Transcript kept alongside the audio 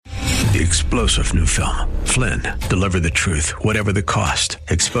The explosive new film, Flynn, deliver the truth, whatever the cost.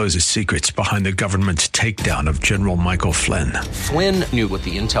 Exposes secrets behind the government's takedown of General Michael Flynn. Flynn knew what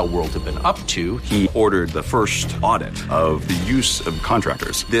the intel world had been up to. He ordered the first audit of the use of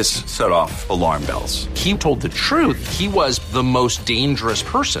contractors. This set off alarm bells. He told the truth. He was the most dangerous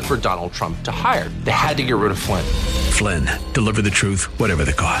person for Donald Trump to hire. They had to get rid of Flynn. Flynn, deliver the truth, whatever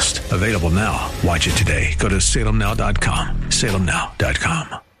the cost. Available now. Watch it today. Go to salemnow.com.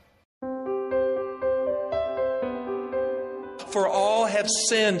 salemnow.com. For all have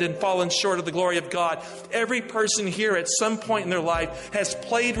sinned and fallen short of the glory of God. Every person here at some point in their life has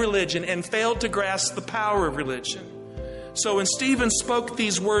played religion and failed to grasp the power of religion. So when Stephen spoke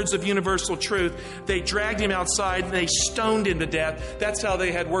these words of universal truth, they dragged him outside and they stoned him to death. That's how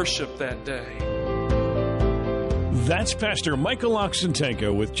they had worship that day. That's Pastor Michael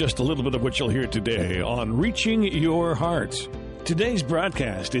Oxentenko with just a little bit of what you'll hear today on Reaching Your Heart. Today's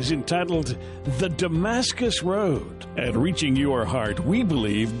broadcast is entitled The Damascus Road. At Reaching Your Heart, we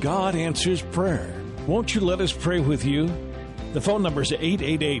believe God answers prayer. Won't you let us pray with you? The phone number is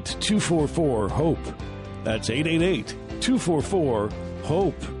 888-244-HOPE. That's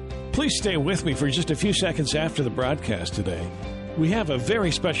 888-244-HOPE. Please stay with me for just a few seconds after the broadcast today. We have a very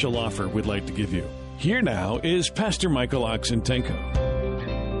special offer we'd like to give you. Here now is Pastor Michael Oxentenko.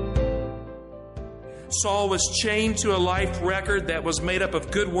 Saul was chained to a life record that was made up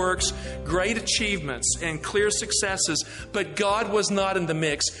of good works, great achievements, and clear successes, but God was not in the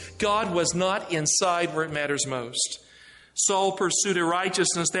mix. God was not inside where it matters most. Saul pursued a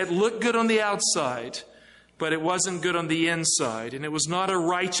righteousness that looked good on the outside, but it wasn't good on the inside, and it was not a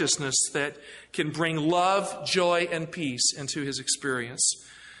righteousness that can bring love, joy, and peace into his experience.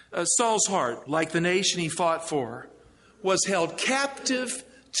 Saul's heart, like the nation he fought for, was held captive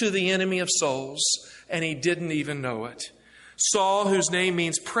to the enemy of souls, and he didn't even know it. Saul, whose name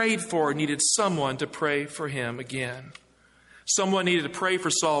means prayed for, needed someone to pray for him again. Someone needed to pray for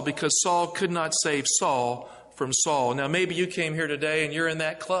Saul because Saul could not save Saul from Saul. Now, maybe you came here today and you're in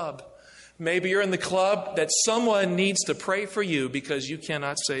that club. Maybe you're in the club that someone needs to pray for you because you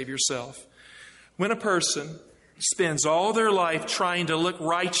cannot save yourself. When a person spends all their life trying to look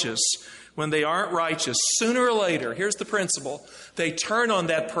righteous when they aren't righteous, sooner or later, here's the principle, they turn on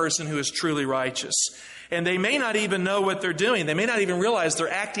that person who is truly righteous. And they may not even know what they're doing. They may not even realize they're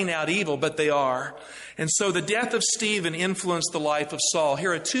acting out evil, but they are. And so the death of Stephen influenced the life of Saul.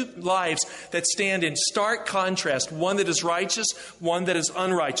 Here are two lives that stand in stark contrast. One that is righteous, one that is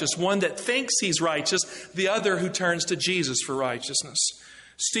unrighteous. One that thinks he's righteous, the other who turns to Jesus for righteousness.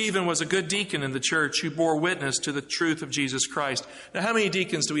 Stephen was a good deacon in the church who bore witness to the truth of Jesus Christ. Now, how many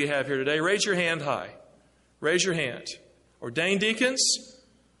deacons do we have here today? Raise your hand high. Raise your hand. Ordained deacons?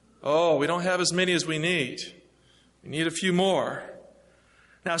 Oh, we don't have as many as we need. We need a few more.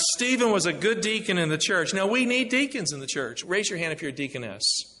 Now, Stephen was a good deacon in the church. Now, we need deacons in the church. Raise your hand if you're a deaconess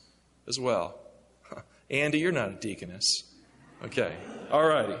as well. Andy, you're not a deaconess. Okay. All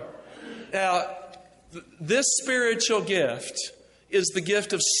righty. Now, this spiritual gift is the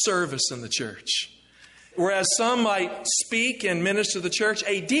gift of service in the church. Whereas some might speak and minister to the church,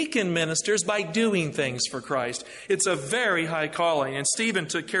 a deacon ministers by doing things for Christ. It's a very high calling. And Stephen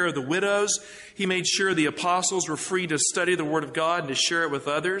took care of the widows. He made sure the apostles were free to study the Word of God and to share it with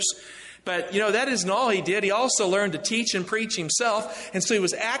others. But, that isn't all he did. He also learned to teach and preach himself. And so he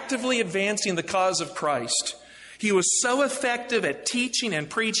was actively advancing the cause of Christ. He was so effective at teaching and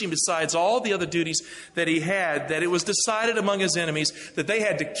preaching besides all the other duties that he had that it was decided among his enemies that they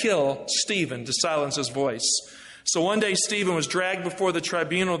had to kill Stephen to silence his voice. So one day Stephen was dragged before the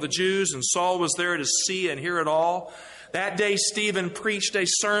tribunal of the Jews, and Saul was there to see and hear it all. That day Stephen preached a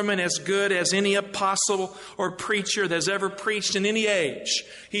sermon as good as any apostle or preacher that has ever preached in any age.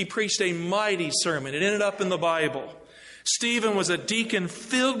 He preached a mighty sermon. It ended up in the Bible. Stephen was a deacon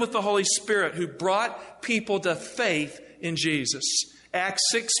filled with the Holy Spirit who brought people to faith in Jesus. Acts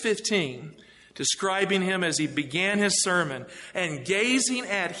 6:15, describing him as he began his sermon, and gazing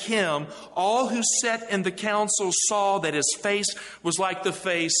at him, all who sat in the council saw that his face was like the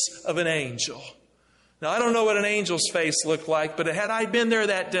face of an angel. Now, I don't know what an angel's face looked like, but had I been there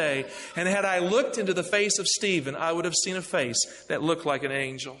that day, and had I looked into the face of Stephen, I would have seen a face that looked like an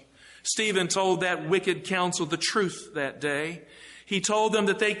angel. Stephen told that wicked council the truth that day. He told them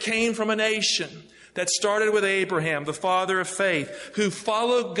that they came from a nation that started with Abraham, the father of faith, who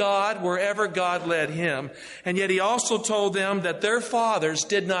followed God wherever God led him. And yet he also told them that their fathers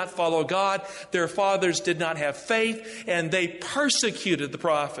did not follow God, their fathers did not have faith, and they persecuted the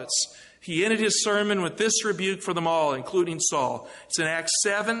prophets. He ended his sermon with this rebuke for them all, including Saul. It's in Acts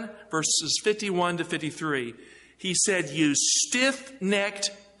 7, verses 51 to 53. He said, "You stiff-necked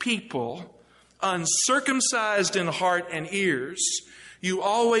people, uncircumcised in heart and ears, you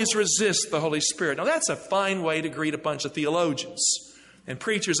always resist the Holy Spirit. Now that's a fine way to greet a bunch of theologians and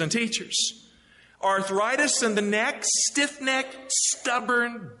preachers and teachers. Arthritis in the neck, stiff-necked,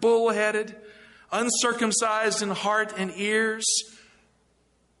 stubborn, bullheaded, uncircumcised in heart and ears,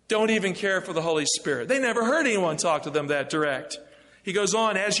 don't even care for the Holy Spirit. They never heard anyone talk to them that direct. He goes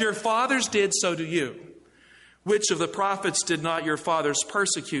on, as your fathers did, so do you. Which of the prophets did not your fathers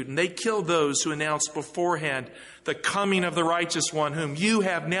persecute? And they killed those who announced beforehand the coming of the righteous one, whom you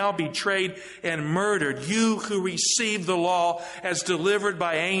have now betrayed and murdered. You who received the law as delivered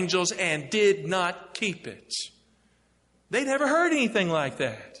by angels and did not keep it. They never heard anything like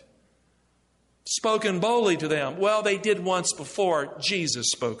that. Spoken boldly to them. Well, they did once before. Jesus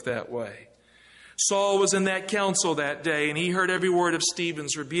spoke that way. Saul was in that council that day, and he heard every word of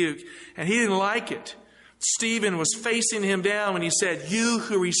Stephen's rebuke, and he didn't like it. Stephen was facing him down when he said, you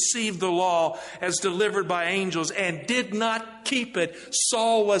who received the law as delivered by angels and did not keep it.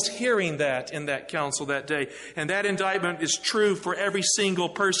 Saul was hearing that in that council that day. And that indictment is true for every single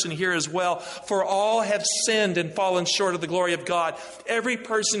person here as well. For all have sinned and fallen short of the glory of God. Every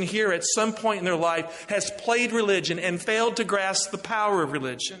person here at some point in their life has played religion and failed to grasp the power of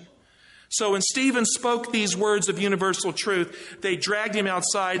religion. So when Stephen spoke these words of universal truth, they dragged him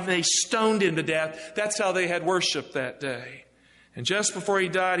outside and they stoned him to death. That's how they had worshiped that day. And just before he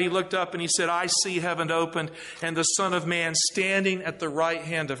died, he looked up and he said, I see heaven opened and the Son of Man standing at the right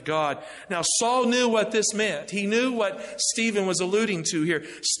hand of God. Now, Saul knew what this meant. He knew what Stephen was alluding to here.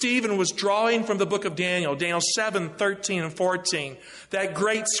 Stephen was drawing from the book of Daniel, Daniel 7, 13 and 14, that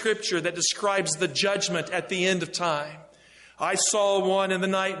great scripture that describes the judgment at the end of time. I saw one in the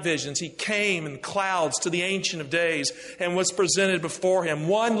night visions. He came in clouds to the Ancient of Days and was presented before him,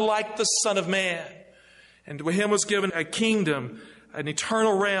 one like the Son of Man. And to him was given a kingdom, an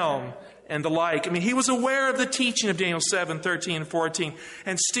eternal realm, and the like. I mean, he was aware of the teaching of Daniel 7, 13, and 14.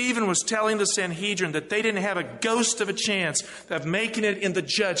 And Stephen was telling the Sanhedrin that they didn't have a ghost of a chance of making it in the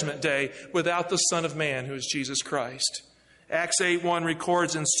judgment day without the Son of Man, who is Jesus Christ. Acts 8:1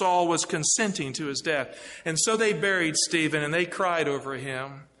 records, and Saul was consenting to his death. And so they buried Stephen, and they cried over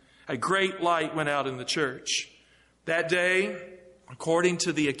him. A great light went out in the church. That day, according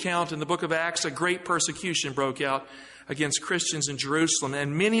to the account in the book of Acts, a great persecution broke out against Christians in Jerusalem,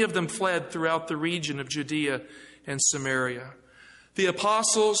 and many of them fled throughout the region of Judea and Samaria. The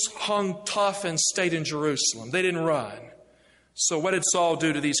apostles hung tough and stayed in Jerusalem. They didn't run. So what did Saul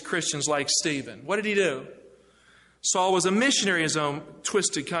do to these Christians like Stephen? What did he do? Saul was a missionary in his own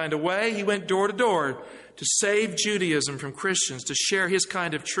twisted kind of way. He went door to door to save Judaism from Christians, to share his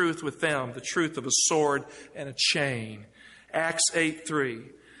kind of truth with them, the truth of a sword and a chain. Acts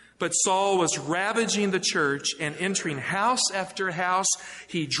 8:3. But Saul was ravaging the church and entering house after house.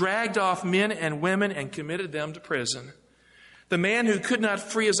 He dragged off men and women and committed them to prison. The man who could not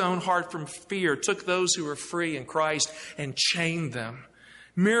free his own heart from fear took those who were free in Christ and chained them.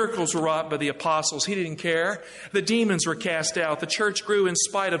 Miracles were wrought by the apostles. He didn't care. The demons were cast out. The church grew in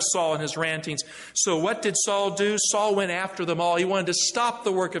spite of Saul and his rantings. So what did Saul do? Saul went after them all. He wanted to stop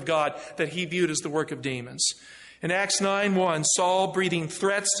the work of God that he viewed as the work of demons. In Acts 9:1, Saul, breathing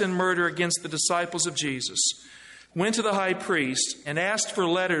threats and murder against the disciples of Jesus, went to the high priest and asked for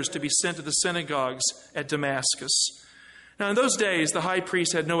letters to be sent to the synagogues at Damascus. Now, in those days, the high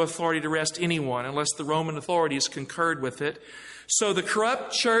priest had no authority to arrest anyone unless the Roman authorities concurred with it. So the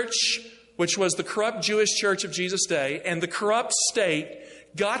corrupt church, which was the corrupt Jewish church of Jesus' day, and the corrupt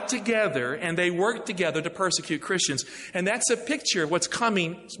state got together and they worked together to persecute Christians. And that's a picture of what's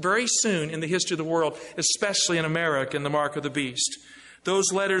coming very soon in the history of the world, especially in America, in the mark of the beast.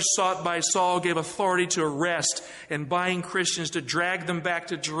 Those letters sought by Saul gave authority to arrest and bind Christians, to drag them back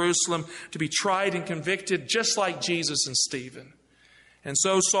to Jerusalem, to be tried and convicted, just like Jesus and Stephen. And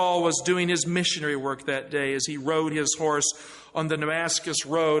so Saul was doing his missionary work that day as he rode his horse on the Damascus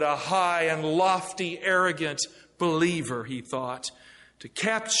road, a high and lofty, arrogant believer, he thought, to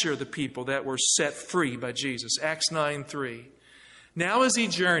capture the people that were set free by Jesus. Acts 9:3. Now as he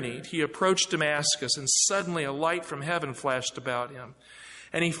journeyed, he approached Damascus, and suddenly a light from heaven flashed about him.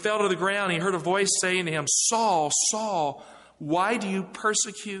 And he fell to the ground. He heard a voice saying to him, Saul, Saul, why do you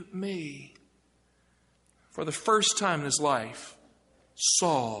persecute me? For the first time in his life,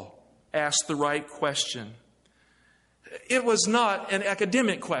 Saul asked the right question. It was not an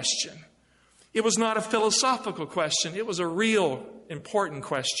academic question. It was not a philosophical question. It was a real important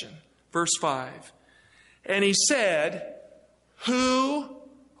question. Verse 5. And he said, who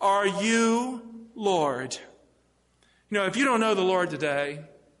are you, Lord? You know, if you don't know the Lord today,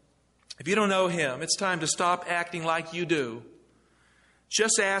 if you don't know Him, it's time to stop acting like you do.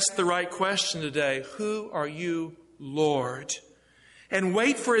 Just ask the right question today. Who are you, Lord? And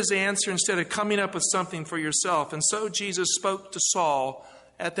wait for his answer instead of coming up with something for yourself. And so Jesus spoke to Saul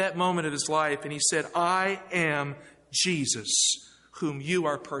at that moment of his life, and he said, I am Jesus, whom you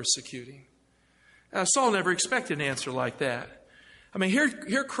are persecuting. Saul never expected an answer like that. I mean,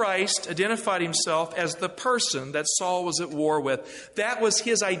 here Christ identified himself as the person that Saul was at war with. That was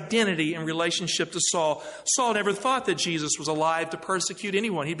his identity in relationship to Saul. Saul never thought that Jesus was alive to persecute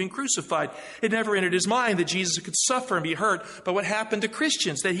anyone. He'd been crucified. It never entered his mind that Jesus could suffer and be hurt by what happened to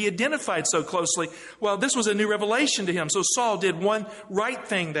Christians that he identified so closely. Well, this was a new revelation to him. So Saul did one right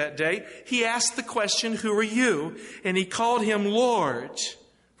thing that day. He asked the question, who are you? And he called him Lord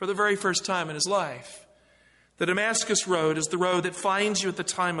for the very first time in his life. The Damascus Road is the road that finds you at the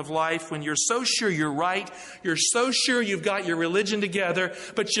time of life when you're so sure you're right, you're so sure you've got your religion together,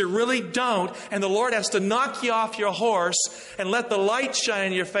 but you really don't, and the Lord has to knock you off your horse and let the light shine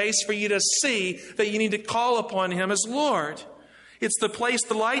in your face for you to see that you need to call upon Him as Lord. It's the place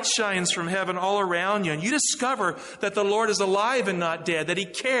the light shines from heaven all around you, and you discover that the Lord is alive and not dead, that He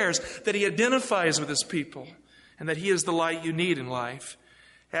cares, that He identifies with His people, and that He is the light you need in life.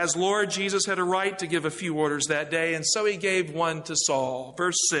 As Lord, Jesus had a right to give a few orders that day, and so He gave one to Saul.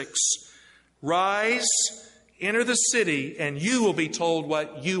 Verse 6, rise, enter the city, and you will be told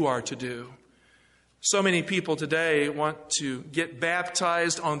what you are to do. So many people today want to get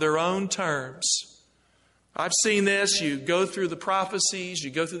baptized on their own terms. I've seen this. You go through the prophecies, you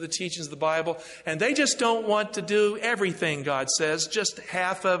go through the teachings of the Bible, and they just don't want to do everything God says, just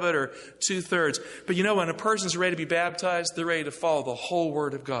half of it or 2/3. But you know, when a person's ready to be baptized, they're ready to follow the whole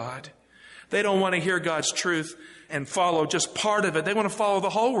Word of God. They don't want to hear God's truth and follow just part of it. They want to follow the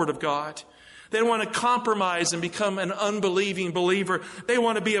whole Word of God. They don't want to compromise and become an unbelieving believer. They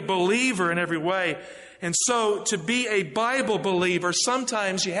want to be a believer in every way. And so to be a Bible believer,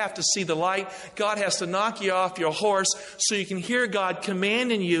 sometimes you have to see the light. God has to knock you off your horse so you can hear God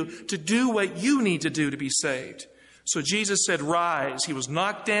commanding you to do what you need to do to be saved. So Jesus said, rise. He was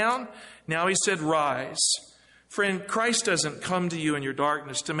knocked down. Now He said, rise. Friend, Christ doesn't come to you in your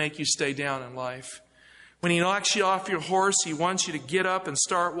darkness to make you stay down in life. When He knocks you off your horse, He wants you to get up and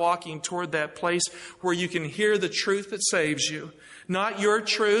start walking toward that place where you can hear the truth that saves you. Not your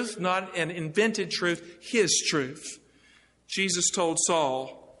truth, not an invented truth, His truth. Jesus told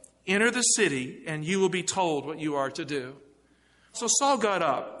Saul, enter the city and you will be told what you are to do. So Saul got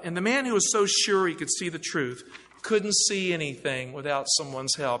up, and the man who was so sure he could see the truth couldn't see anything without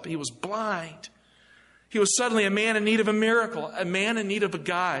someone's help. He was blind. He was suddenly a man in need of a miracle, a man in need of a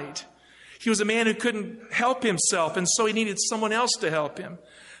guide. He was a man who couldn't help himself, and so he needed someone else to help him.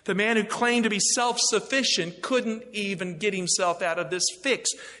 The man who claimed to be self-sufficient couldn't even get himself out of this fix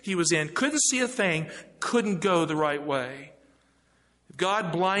he was in. Couldn't see a thing, couldn't go the right way. If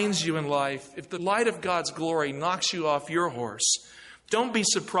God blinds you in life, if the light of God's glory knocks you off your horse, don't be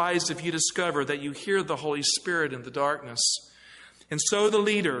surprised if you discover that you hear the Holy Spirit in the darkness. And so the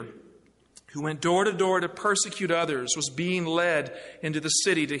leader who went door to door to persecute others was being led into the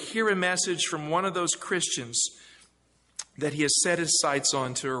city to hear a message from one of those Christians that he has set his sights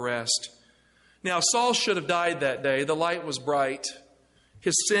on to arrest. Now, Saul should have died that day. The light was bright.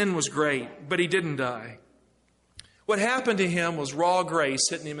 His sin was great, but he didn't die. What happened to him was raw grace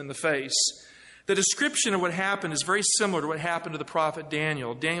hitting him in the face. The description of what happened is very similar to what happened to the prophet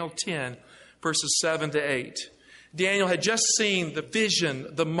Daniel. Daniel 10, verses 7 to 8. Daniel had just seen the vision,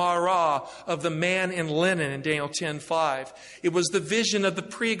 the marah of the man in linen in Daniel 10:5. It was the vision of the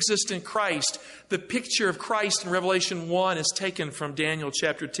pre-existent Christ. The picture of Christ in Revelation 1 is taken from Daniel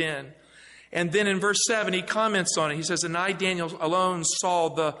chapter 10. And then in verse 7, he comments on it. He says, and I, Daniel, alone saw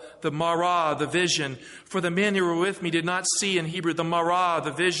the marah, the vision. For the men who were with me did not see in Hebrew the marah,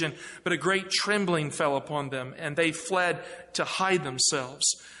 the vision, but a great trembling fell upon them, and they fled to hide themselves.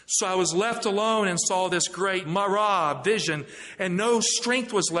 So I was left alone and saw this great marah, vision, and no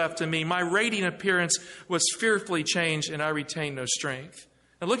strength was left in me. My radiant appearance was fearfully changed, and I retained no strength.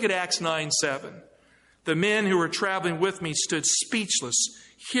 Now look at Acts 9:7. The men who were traveling with me stood speechless,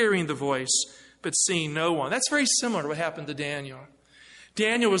 hearing the voice, but seeing no one. That's very similar to what happened to Daniel.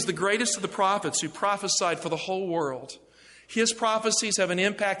 Daniel was the greatest of the prophets who prophesied for the whole world. His prophecies have an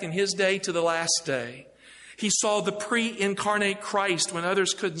impact in his day to the last day. He saw the pre-incarnate Christ when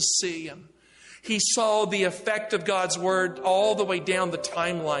others couldn't see Him. He saw the effect of God's Word all the way down the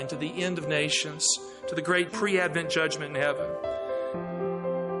timeline to the end of nations, to the great pre-Advent judgment in heaven.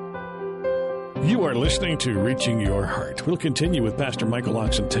 You are listening to Reaching Your Heart. We'll continue with Pastor Michael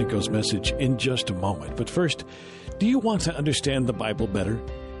Oxentenko's message in just a moment. But first, do you want to understand the Bible better?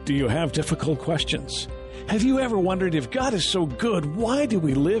 Do you have difficult questions? Have you ever wondered, if God is so good, why do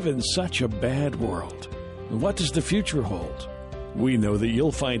we live in such a bad world? And what does the future hold? We know that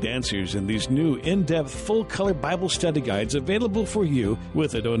you'll find answers in these new in-depth, full-color Bible study guides available for you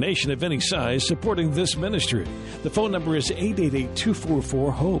with a donation of any size supporting this ministry. The phone number is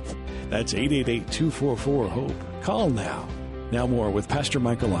 888-244-HOPE. That's 888-244-HOPE. Call now. Now more with Pastor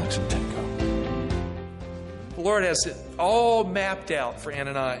Michael Oxentenko. The Lord has it all mapped out for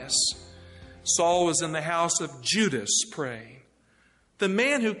Ananias. Saul was in the house of Judas praying. The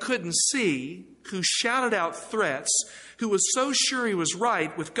man who couldn't see, who shouted out threats, who was so sure he was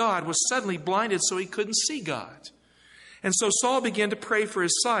right with God, was suddenly blinded so he couldn't see God. And so Saul began to pray for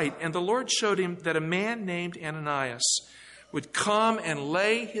his sight, and the Lord showed him that a man named Ananias would come and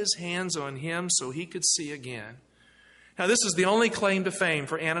lay his hands on him so he could see again. Now, this is the only claim to fame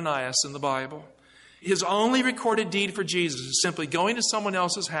for Ananias in the Bible. His only recorded deed for Jesus is simply going to someone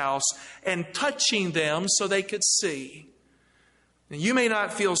else's house and touching them so they could see. And you may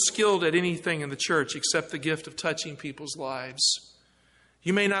not feel skilled at anything in the church except the gift of touching people's lives.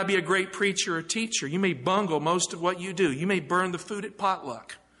 You may not be a great preacher or teacher. You may bungle most of what you do. You may burn the food at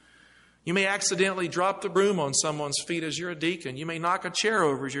potluck. You may accidentally drop the broom on someone's feet as you're a deacon. You may knock a chair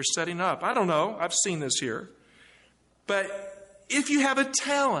over as you're setting up. I don't know. I've seen this here. But if you have a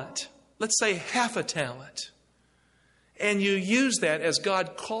talent, let's say half a talent, and you use that as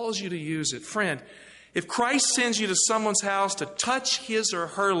God calls you to use it, friend, if Christ sends you to someone's house to touch his or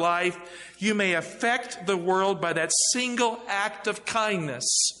her life, you may affect the world by that single act of kindness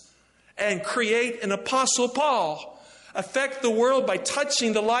and create an Apostle Paul. Affect the world by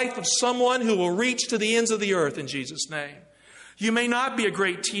touching the life of someone who will reach to the ends of the earth in Jesus' name. You may not be a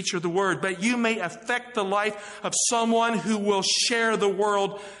great teacher of the Word, but you may affect the life of someone who will share the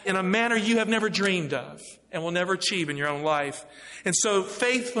world in a manner you have never dreamed of and will never achieve in your own life. And so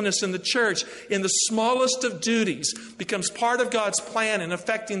faithfulness in the church, in the smallest of duties, becomes part of God's plan in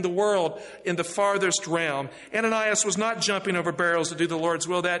affecting the world in the farthest realm. Ananias was not jumping over barrels to do the Lord's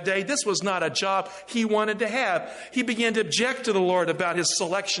will that day. This was not a job he wanted to have. He began to object to the Lord about his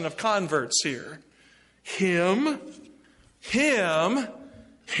selection of converts here. Him.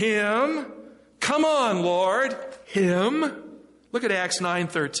 Come on, Lord. Him. Look at Acts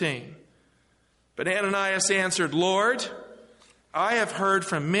 9:13. But Ananias answered, Lord, I have heard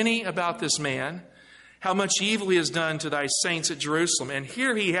from many about this man, how much evil he has done to thy saints at Jerusalem. And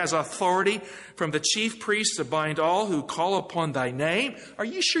here he has authority from the chief priests to bind all who call upon thy name. Are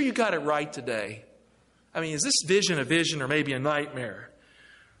you sure you got it right today? I mean, is this vision a vision or maybe a nightmare?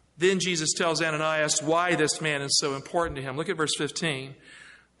 Then Jesus tells Ananias why this man is so important to him. Look at verse 15.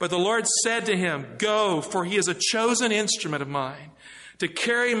 But the Lord said to him, Go, for he is a chosen instrument of mine, to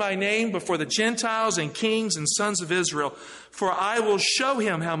carry my name before the Gentiles and kings and sons of Israel, for I will show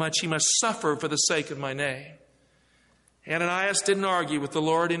him how much he must suffer for the sake of my name. Ananias didn't argue with the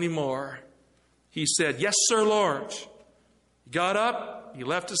Lord anymore. He said, Yes, sir, Lord. He got up, he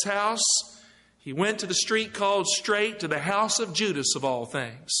left his house, he went to the street called Straight, to the house of Judas of all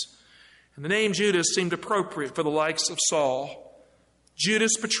things. And the name Judas seemed appropriate for the likes of Saul.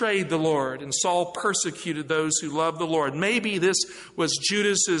 Judas betrayed the Lord, and Saul persecuted those who loved the Lord. Maybe this was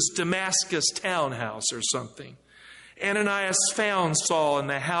Judas's Damascus townhouse or something. Ananias found Saul in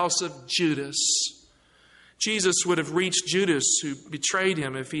the house of Judas. Jesus would have reached Judas, who betrayed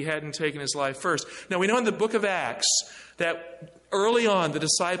him, if he hadn't taken his life first. Now, we know in the book of Acts that early on, the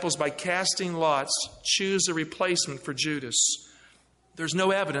disciples, by casting lots, choose a replacement for Judas. There's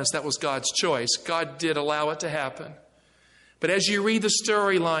no evidence that was God's choice. God did allow it to happen. But as you read the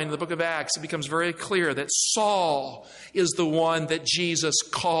storyline in the book of Acts, it becomes very clear that Saul is the one that Jesus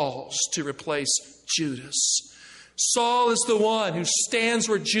calls to replace Judas. Saul is the one who stands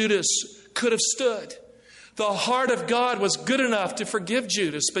where Judas could have stood. The heart of God was good enough to forgive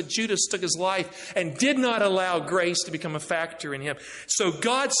Judas, but Judas took his life and did not allow grace to become a factor in him. So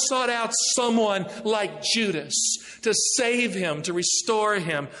God sought out someone like Judas to save him, to restore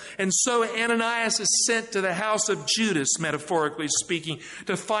him. And so Ananias is sent to the house of Judas, metaphorically speaking,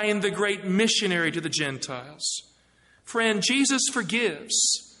 to find the great missionary to the Gentiles. Friend, Jesus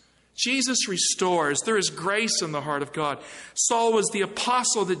forgives. Jesus restores. There is grace in the heart of God. Saul was the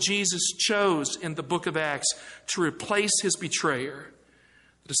apostle that Jesus chose in the book of Acts to replace his betrayer.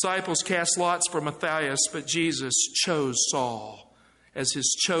 The disciples cast lots for Matthias, but Jesus chose Saul as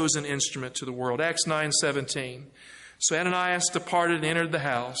his chosen instrument to the world. Acts 9:17. So Ananias departed and entered the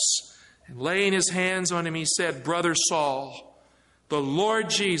house, and laying his hands on him, he said, Brother Saul, the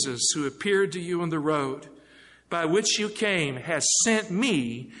Lord Jesus, who appeared to you on the road by which you came, has sent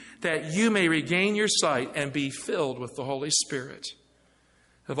me that you may regain your sight and be filled with the Holy Spirit.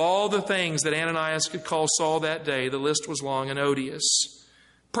 Of all the things that Ananias could call Saul that day, the list was long and odious.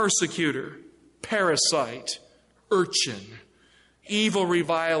 Persecutor, parasite, urchin, evil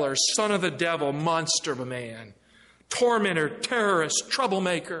reviler, son of the devil, monster of a man, tormentor, terrorist,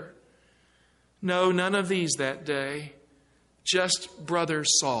 troublemaker. No, none of these that day. Just Brother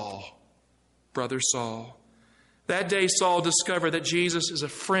Saul. Brother Saul. That day Saul discovered that Jesus is a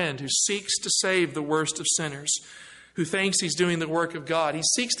friend who seeks to save the worst of sinners, who thinks he's doing the work of God. He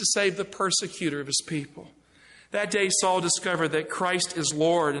seeks to save the persecutor of his people. That day Saul discovered that Christ is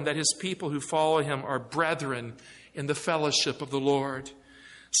Lord and that his people who follow him are brethren in the fellowship of the Lord.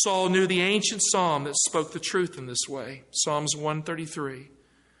 Saul knew the ancient psalm that spoke the truth in this way. Psalms 133.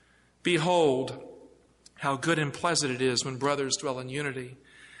 Behold, how good and pleasant it is when brothers dwell in unity.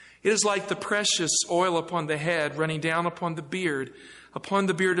 It is like the precious oil upon the head, running down upon the beard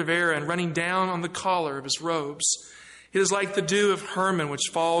of Aaron, running down on the collar of his robes. It is like the dew of Hermon,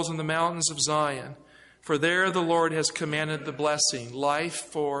 which falls on the mountains of Zion. For there the Lord has commanded the blessing, life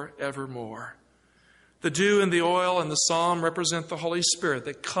forevermore. The dew and the oil and the psalm represent the Holy Spirit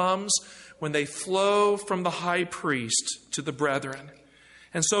that comes when they flow from the high priest to the brethren.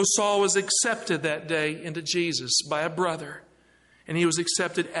 And so Saul was accepted that day into Jesus by a brother. And he was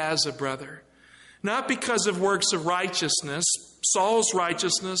accepted as a brother. Not because of works of righteousness. Saul's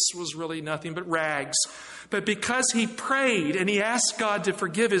righteousness was really nothing but rags. But because he prayed and he asked God to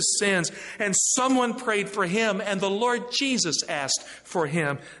forgive his sins, and someone prayed for him, and the Lord Jesus asked for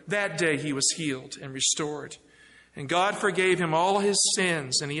him, that day he was healed and restored. And God forgave him all his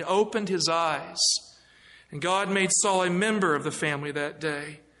sins, and he opened his eyes. And God made Saul a member of the family that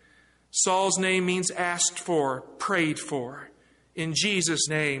day. Saul's name means asked for, prayed for. In Jesus'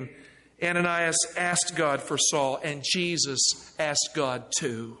 name, Ananias asked God for Saul, and Jesus asked God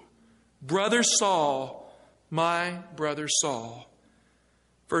too. Brother Saul, my brother Saul.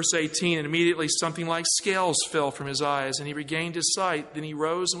 Verse 18, and immediately something like scales fell from his eyes, and he regained his sight. Then he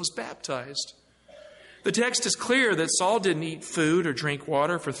rose and was baptized. The text is clear that Saul didn't eat food or drink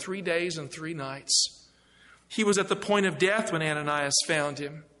water for 3 days and 3 nights. He was at the point of death when Ananias found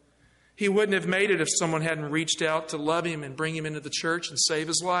him. He wouldn't have made it if someone hadn't reached out to love him and bring him into the church and save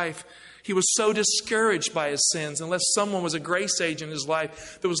his life. He was so discouraged by his sins. Unless someone was a grace agent in his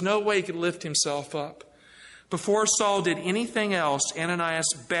life, there was no way he could lift himself up. Before Saul did anything else, Ananias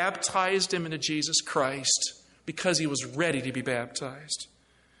baptized him into Jesus Christ because he was ready to be baptized.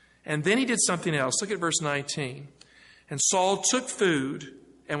 And then he did something else. Look at verse 19. And Saul took food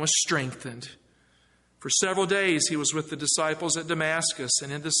and was strengthened. For several days he was with the disciples at Damascus,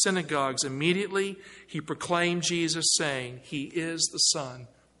 and in the synagogues immediately he proclaimed Jesus, saying, He is the Son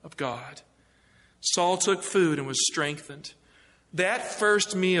of God. Saul took food and was strengthened. That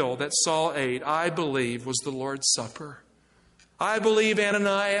first meal that Saul ate, I believe, was the Lord's Supper. I believe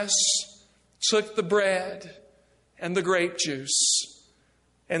Ananias took the bread and the grape juice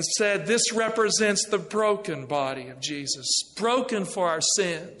and said, this represents the broken body of Jesus, broken for our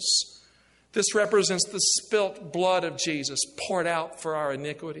sins. This represents the spilt blood of Jesus poured out for our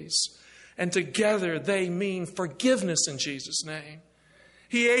iniquities. And together they mean forgiveness in Jesus' name.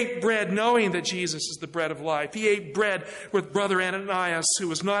 He ate bread knowing that Jesus is the bread of life. He ate bread with Brother Ananias, who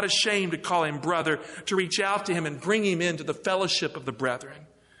was not ashamed to call him brother, to reach out to him and bring him into the fellowship of the brethren.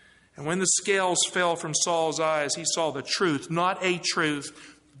 And when the scales fell from Saul's eyes, he saw the truth, not a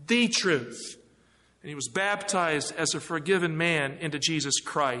truth, the truth. And he was baptized as a forgiven man into Jesus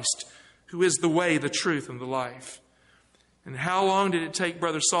Christ, who is the way, the truth, and the life. And how long did it take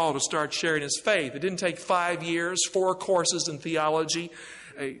Brother Saul to start sharing his faith? It didn't take 5 years, 4 courses in theology,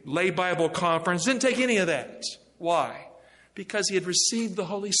 a lay Bible conference. It didn't take any of that. Why? Because he had received the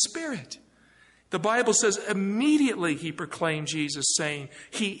Holy Spirit. The Bible says immediately he proclaimed Jesus, saying,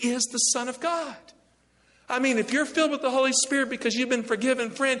 He is the Son of God. I mean, if you're filled with the Holy Spirit because you've been forgiven,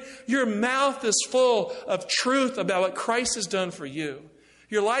 friend, your mouth is full of truth about what Christ has done for you.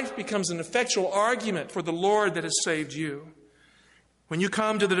 Your life becomes an effectual argument for the Lord that has saved you. When you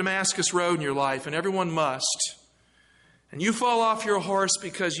come to the Damascus Road in your life, and everyone must, and you fall off your horse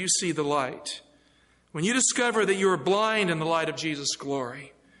because you see the light, when you discover that you are blind in the light of Jesus'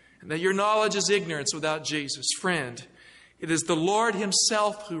 glory, and that your knowledge is ignorance without Jesus, friend, it is the Lord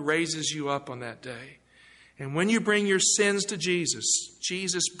Himself who raises you up on that day. And when you bring your sins to Jesus,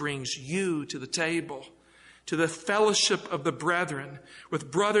 Jesus brings you to the table, to the fellowship of the brethren,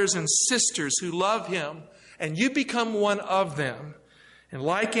 with brothers and sisters who love Him, and you become one of them. And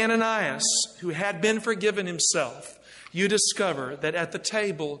like Ananias, who had been forgiven himself, you discover that at the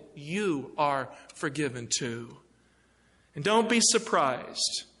table you are forgiven too. And don't be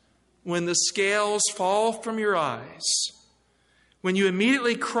surprised when the scales fall from your eyes, when you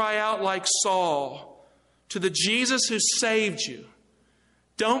immediately cry out like Saul to the Jesus who saved you,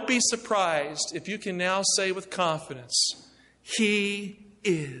 don't be surprised if you can now say with confidence, He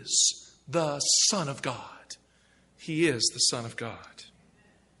is the Son of God. He is the Son of God.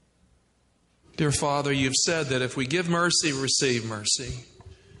 Dear Father, you've said that if we give mercy, we receive mercy.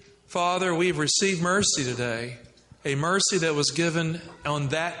 Father, we've received mercy today, a mercy that was given on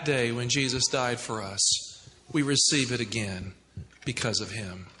that day when Jesus died for us. We receive it again because of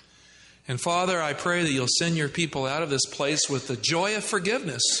Him. And Father, I pray that you'll send your people out of this place with the joy of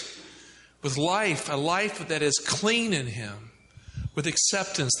forgiveness, with life, a life that is clean in Him, with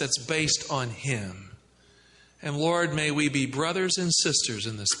acceptance that's based on Him. And Lord, may we be brothers and sisters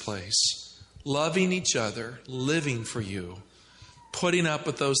in this place, loving each other, living for you, putting up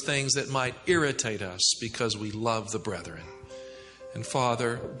with those things that might irritate us because we love the brethren. And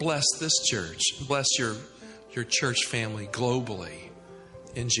Father, bless this church. Bless your church family globally.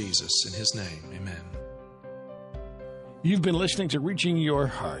 In Jesus, in His name, amen. You've been listening to Reaching Your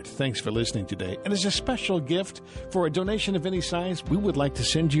Heart. Thanks for listening today. And as a special gift for a donation of any size, we would like to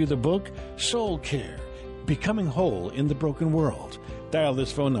send you the book, Soul Care, Becoming Whole in the Broken World. Dial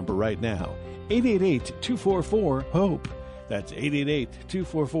this phone number right now, 888-244-HOPE. That's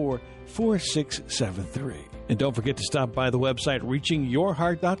 888-244-4673. And don't forget to stop by the website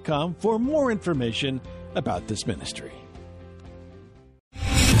reachingyourheart.com for more information about this ministry.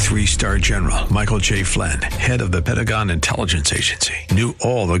 3-star General Michael J. Flynn, head of the Pentagon Intelligence Agency, knew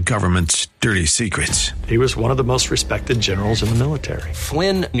all the government's dirty secrets. He was one of the most respected generals in the military.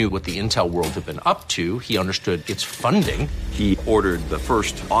 Flynn knew what the intel world had been up to. He understood its funding. He ordered the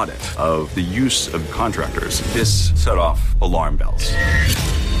first audit of the use of contractors. This set off alarm bells.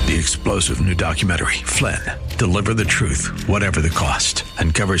 The explosive new documentary, Flynn, Deliver the Truth, Whatever the Cost,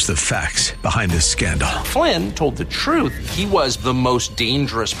 uncovers the facts behind this scandal. Flynn told the truth. He was the most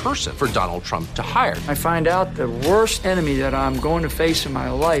dangerous person for Donald Trump to hire. I find out the worst enemy that I'm going to face in my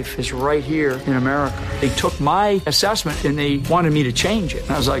life is right here in America. They took my assessment and they wanted me to change it.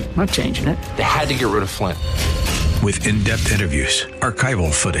 And I was like, I'm not changing it. They had to get rid of Flynn. With in-depth interviews,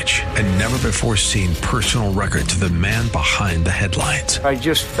 archival footage, and never-before-seen personal records of the man behind the headlines. I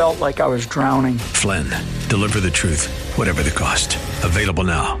just felt like I was drowning. Flynn, Deliver the Truth, Whatever the Cost. Available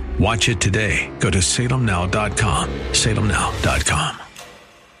now. Watch it today. Go to salemnow.com. salemnow.com.